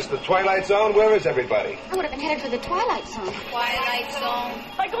 What's this, the Twilight Zone? Where is everybody? I would have been headed for the Twilight Zone. Twilight Zone?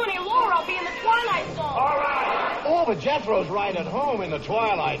 If I go any lower, I'll be in the Twilight Zone. All right. Oh, but Jethro's right at home in the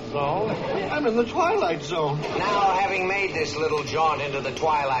Twilight Zone. I'm in the Twilight Zone. Now, having made this little jaunt into the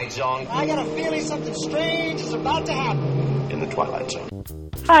Twilight Zone, I got a feeling something strange is about to happen. In the Twilight Zone.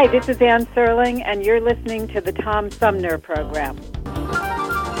 Hi, this is Ann Serling, and you're listening to the Tom Sumner Program.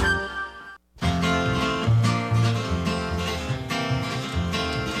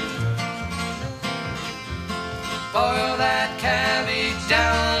 Boil that cabbage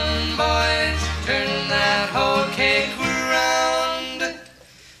down, boys. Turn that whole cake around.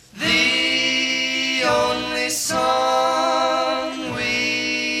 The only song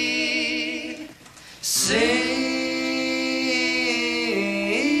we sing.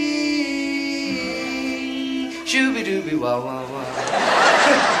 Shooby-dooby, wah, wah, wah.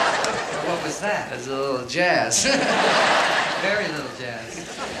 What was that? It was a little jazz. Very little jazz.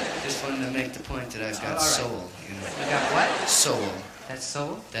 Just wanted to make the point that I've got soul. You got what? Soul. That's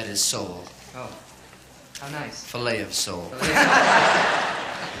soul? That is soul. Oh. How nice. Filet of soul.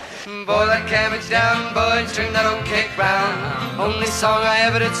 Boil that cabbage down, boys, turn that old cake round. Only song I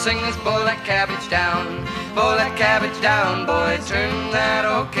ever did sing is boil that cabbage down. Boil that cabbage down, boys, turn that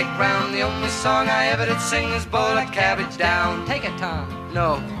old cake round. The only song I ever did sing is boil that cabbage down. Take it, Tom.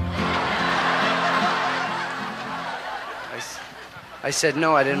 No. I said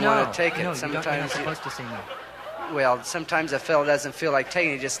no, I didn't want to take it. No, Sometimes you're not supposed to say no. Well, sometimes a fellow doesn't feel like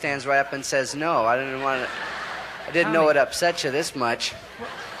taking it. He just stands right up and says no. I didn't want to. I didn't know it upset you this much.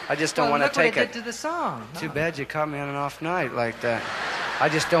 I just don't want to take Look what it. did to the song. Too bad you caught me on an off night like that. I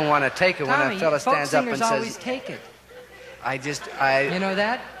just don't want to take it Tommy, when a fella stands up and folk singers says. always take it. You know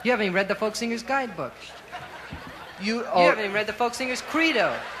that? You haven't even read the folk singer's guidebook. You haven't even read the folk singer's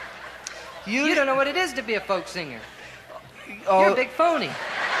credo. You don't know what it is to be a folk singer. You're a big phony.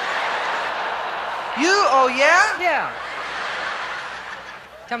 Oh yeah? Yeah.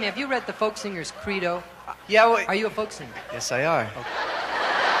 Tell me, have you read the folk singer's credo? Yeah. Are you a folk singer? Yes, I are. Okay.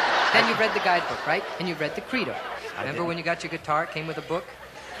 Then you've read the guidebook, right? And you've read the credo. Remember when you got your guitar, it came with a book?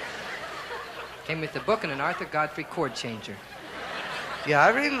 Came with the book and an Arthur Godfrey chord changer.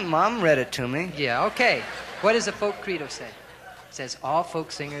 Yeah, Mom read it to me. Yeah, okay. What does the folk credo say? It says all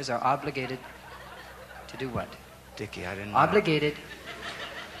folk singers are obligated to do what? Dickie, I didn't know. Obligated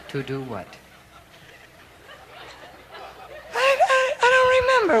to do what? I don't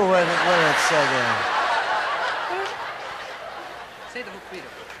remember what it said there. Say the whole credo.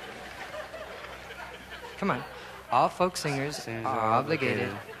 Come on. All folk singers are obligated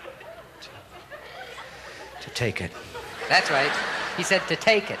to take it. That's right. He said to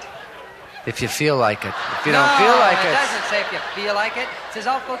take it. If you feel like it. If you don't feel like it. It doesn't say if you feel like it. It says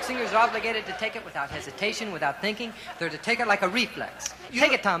all folk singers are obligated to take it without hesitation, without thinking. They're to take it like a reflex.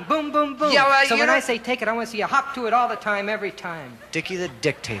 Take it, Tom. Boom, boom, boom. Yeah, well, so when I say take it, I want to see you hop to it all the time, every time. Dickie the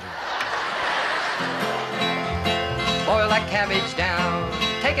Dictator. Boil that cabbage down.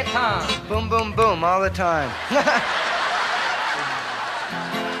 Take it, Tom. Boom, boom, boom, all the time.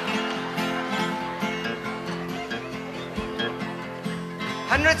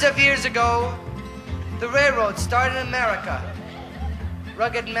 Hundreds of years ago, the railroad started in America.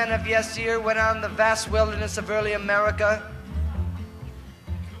 Rugged men of yesteryear went out in the vast wilderness of early America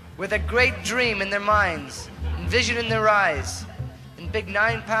with a great dream in their minds, and vision in their eyes, and big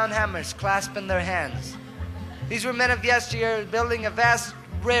 9-pound hammers clasped in their hands. These were men of yesteryear building a vast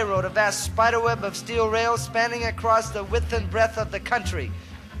railroad, a vast spiderweb of steel rails spanning across the width and breadth of the country,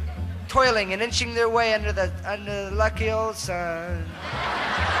 toiling and inching their way under the lucky old sun.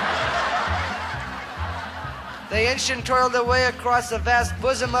 They inched and toiled their way across the vast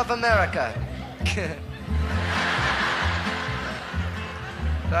bosom of America.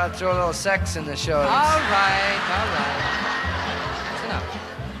 I'll throw a little sex in the show. All right. That's enough.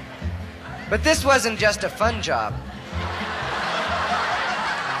 But this wasn't just a fun job.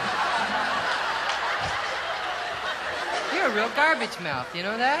 You're a real garbage mouth, you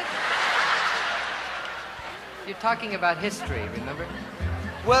know that? You're talking about history, remember?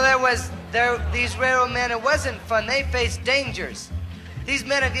 Well, these railroad men, it wasn't fun. They faced dangers. These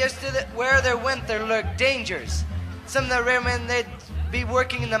men have used to where they went, there lurked dangers. Some of the railroad men, they'd be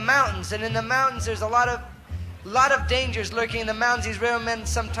working in the mountains, and in the mountains there's a lot of dangers lurking in the mountains. These railroad men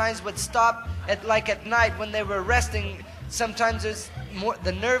sometimes would stop at night when they were resting. Sometimes there's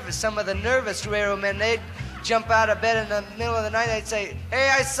some of the nervous railroad men, they'd jump out of bed in the middle of the night, they'd say, "Hey,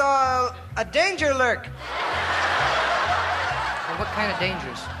 I saw a danger lurk." Well, what kind of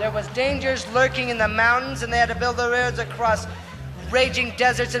dangers? There was dangers lurking in the mountains, and they had to build the railroads across raging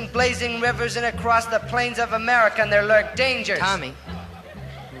deserts and blazing rivers and across the plains of America, and there lurked dangers. Tommy,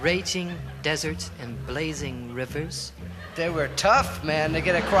 raging deserts and blazing rivers? They were tough, man, to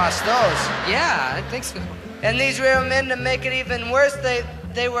get across those. Yeah, I think so. And these railroad men, to make it even worse,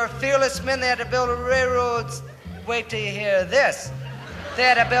 they were fearless men. They had to build railroads. Wait till you hear this. They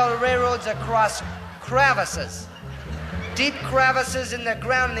had to build railroads across crevices. Deep crevices in the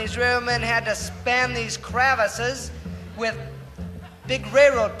ground, and these railroad men had to span these crevices with big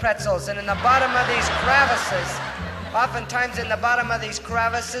railroad pretzels. And in the bottom of these crevices, oftentimes in the bottom of these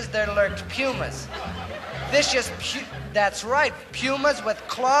crevices, there lurked pumas. That's right, pumas with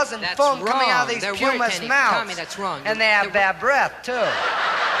claws and foam coming out of these pumas' mouths. Tommy, that's wrong. And they have bad breath, too.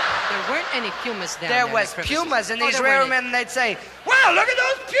 There weren't any pumas down there. There was pumas, and these railroad men, they'd say, "Wow, look at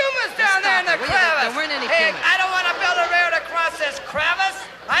those pumas down there in the crevice." There weren't any Hey, pumas. I don't want to build a railroad across this crevice.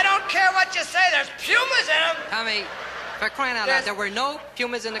 I don't care what you say, there's pumas in them. Tommy, for crying out loud, there were no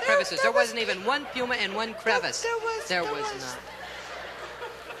pumas in the crevices. There wasn't even one puma in one crevice. There was not.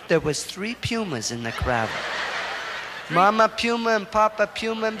 There was 3 pumas in the crevice. Mama Puma and Papa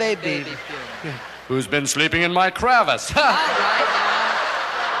Puma and Baby Puma. Who's been sleeping in my crevice? All right,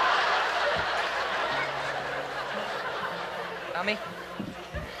 Tommy,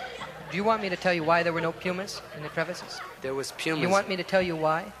 do you want me to tell you why there were no pumas in the crevices? There was pumas. You want me to tell you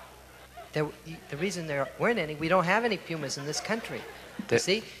why? The reason there weren't any, we don't have any pumas in this country. You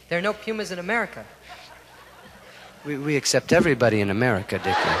see, there are no pumas in America. We accept everybody in America,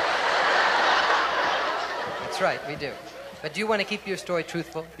 Dickie. That's right, we do. But do you want to keep your story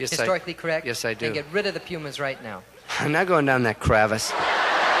truthful, Yes, historically correct? Yes, I do. And get rid of the Pumas right now. I'm not going down that crevice.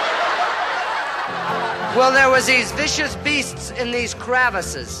 Well, there was these vicious beasts in these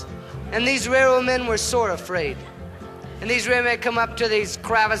crevices, and these railroad men were sore afraid. And these railroad men come up to these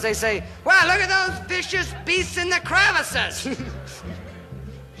crevices, they say, "Wow, look at those vicious beasts in the crevices."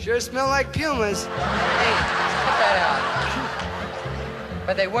 Sure smell like Pumas. Hey, cut that out.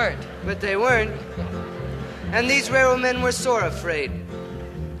 But they weren't. But they weren't. And these railroad men were sore afraid.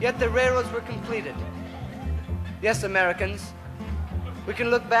 Yet the railroads were completed. Yes, Americans, we can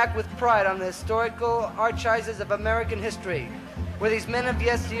look back with pride on the historical archives of American history, where these men of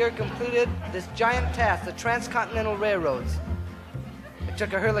yesteryear completed this giant task, the transcontinental railroads. It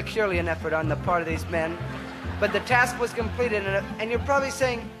took a Herculean effort on the part of these men, but the task was completed, and you're probably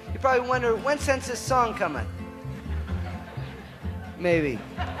saying, you probably wonder, when since this song cometh? Maybe.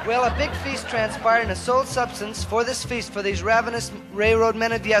 Well, a big feast transpired, and a sole substance for this feast, for these ravenous railroad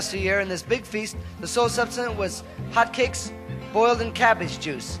men of yesteryear, in this big feast, the sole substance was hotcakes boiled in cabbage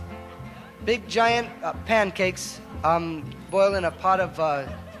juice. Big, giant pancakes boiled in a pot of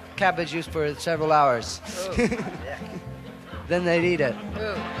cabbage juice for several hours. Then they'd eat it.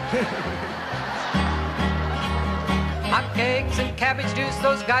 Hotcakes and cabbage juice,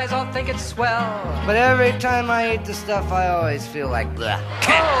 those guys all think it's swell. But every time I eat the stuff, I always feel like blah.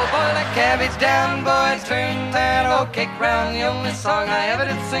 Oh, boil that cabbage down, boys, turn that old cake round. The only song I ever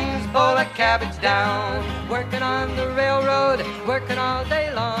did sing is boil that cabbage down. Working on the railroad, working all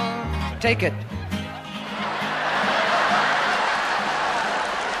day long. Take it.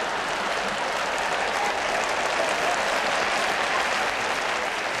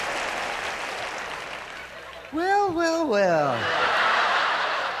 Well.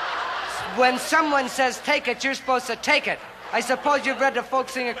 When someone says take it, you're supposed to take it. I suppose you've read the folk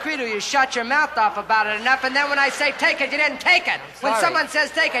singer Credo. You shut your mouth off about it enough, and then when I say take it, you didn't take it. When someone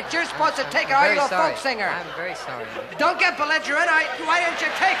says take it, you're supposed to take it. Are you a folk singer? I'm very sorry. Don't get belligerent. Why didn't you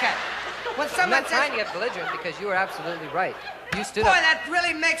take it? When someone I'm not trying to get belligerent because you were absolutely right. You stood Boy, up. that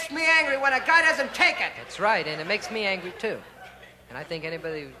really makes me angry when a guy doesn't take it. That's right, and it makes me angry too. And I think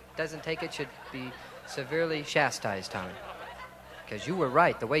anybody who doesn't take it should be severely chastised, Tommy. Because you were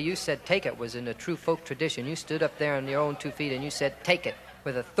right. The way you said take it was in a true folk tradition. You stood up there on your own 2 feet and you said take it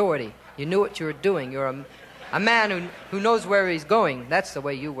with authority. You knew what you were doing. You're a man who knows where he's going. That's the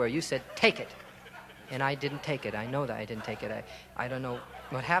way you were. You said take it. And I didn't take it. I know that I didn't take it. I don't know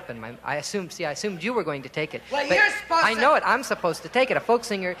what happened. I assumed you were going to take it. Well, you're supposed I know it. I'm supposed to take it. A folk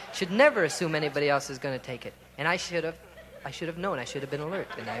singer should never assume anybody else is going to take it. And I should have known. I should have been alert.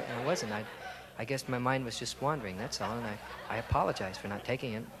 And I wasn't. I guess my mind was just wandering, that's all, and I apologize for not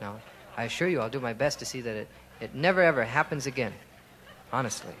taking it. Now, I assure you I'll do my best to see that it never, ever happens again.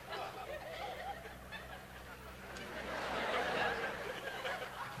 Honestly.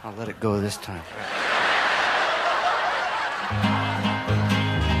 I'll let it go this time.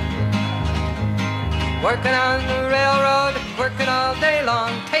 Working on the railroad, working all day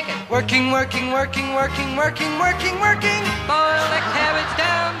long, take it. Working. Boil that cabbage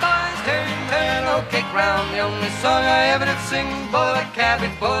down, boys, turn old cake round. The only song I ever did sing, boil that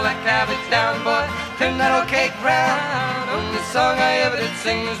cabbage down, boy, turn that old cake round. Only song I ever did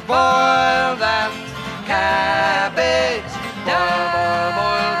sing was boil that cabbage down.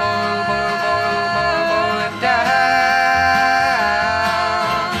 Boil it down.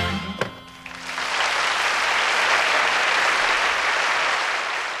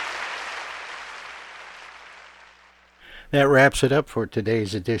 That wraps it up for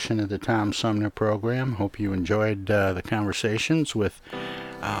today's edition of the Tom Sumner program. Hope you enjoyed the conversations with,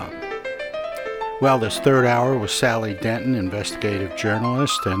 this third hour was Sally Denton, investigative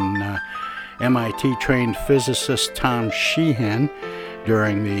journalist, and MIT-trained physicist Tom Sheehan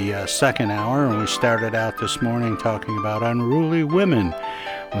during the second hour. And we started out this morning talking about unruly women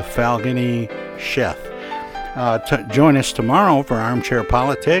with Falguni Sheth. Join us tomorrow for Armchair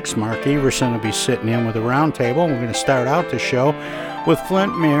Politics. Mark Everson will be sitting in with a roundtable. We're going to start out the show with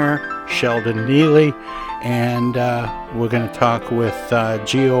Flint Mayor Sheldon Neely, and we're going to talk with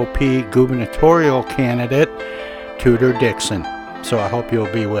GOP gubernatorial candidate Tudor Dixon. So I hope you'll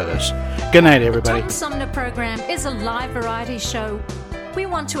be with us. Good night, everybody. The Tom Sumner program is a live variety show. We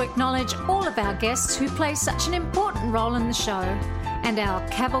want to acknowledge all of our guests who play such an important role in the show, and our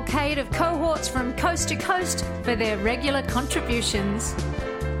cavalcade of cohorts from coast to coast for their regular contributions.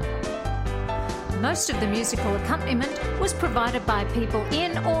 Most of the musical accompaniment was provided by people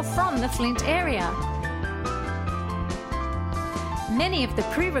in or from the Flint area. Many of the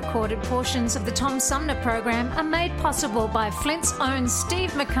pre-recorded portions of the Tom Sumner program are made possible by Flint's own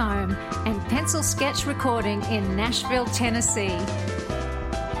Steve McComb and Pencil Sketch Recording in Nashville, Tennessee.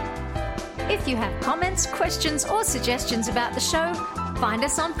 If you have comments, questions, or suggestions about the show, find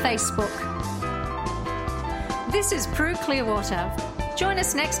us on Facebook. This is Prue Clearwater. Join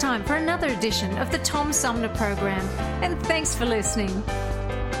us next time for another edition of the Tom Sumner program, and thanks for listening.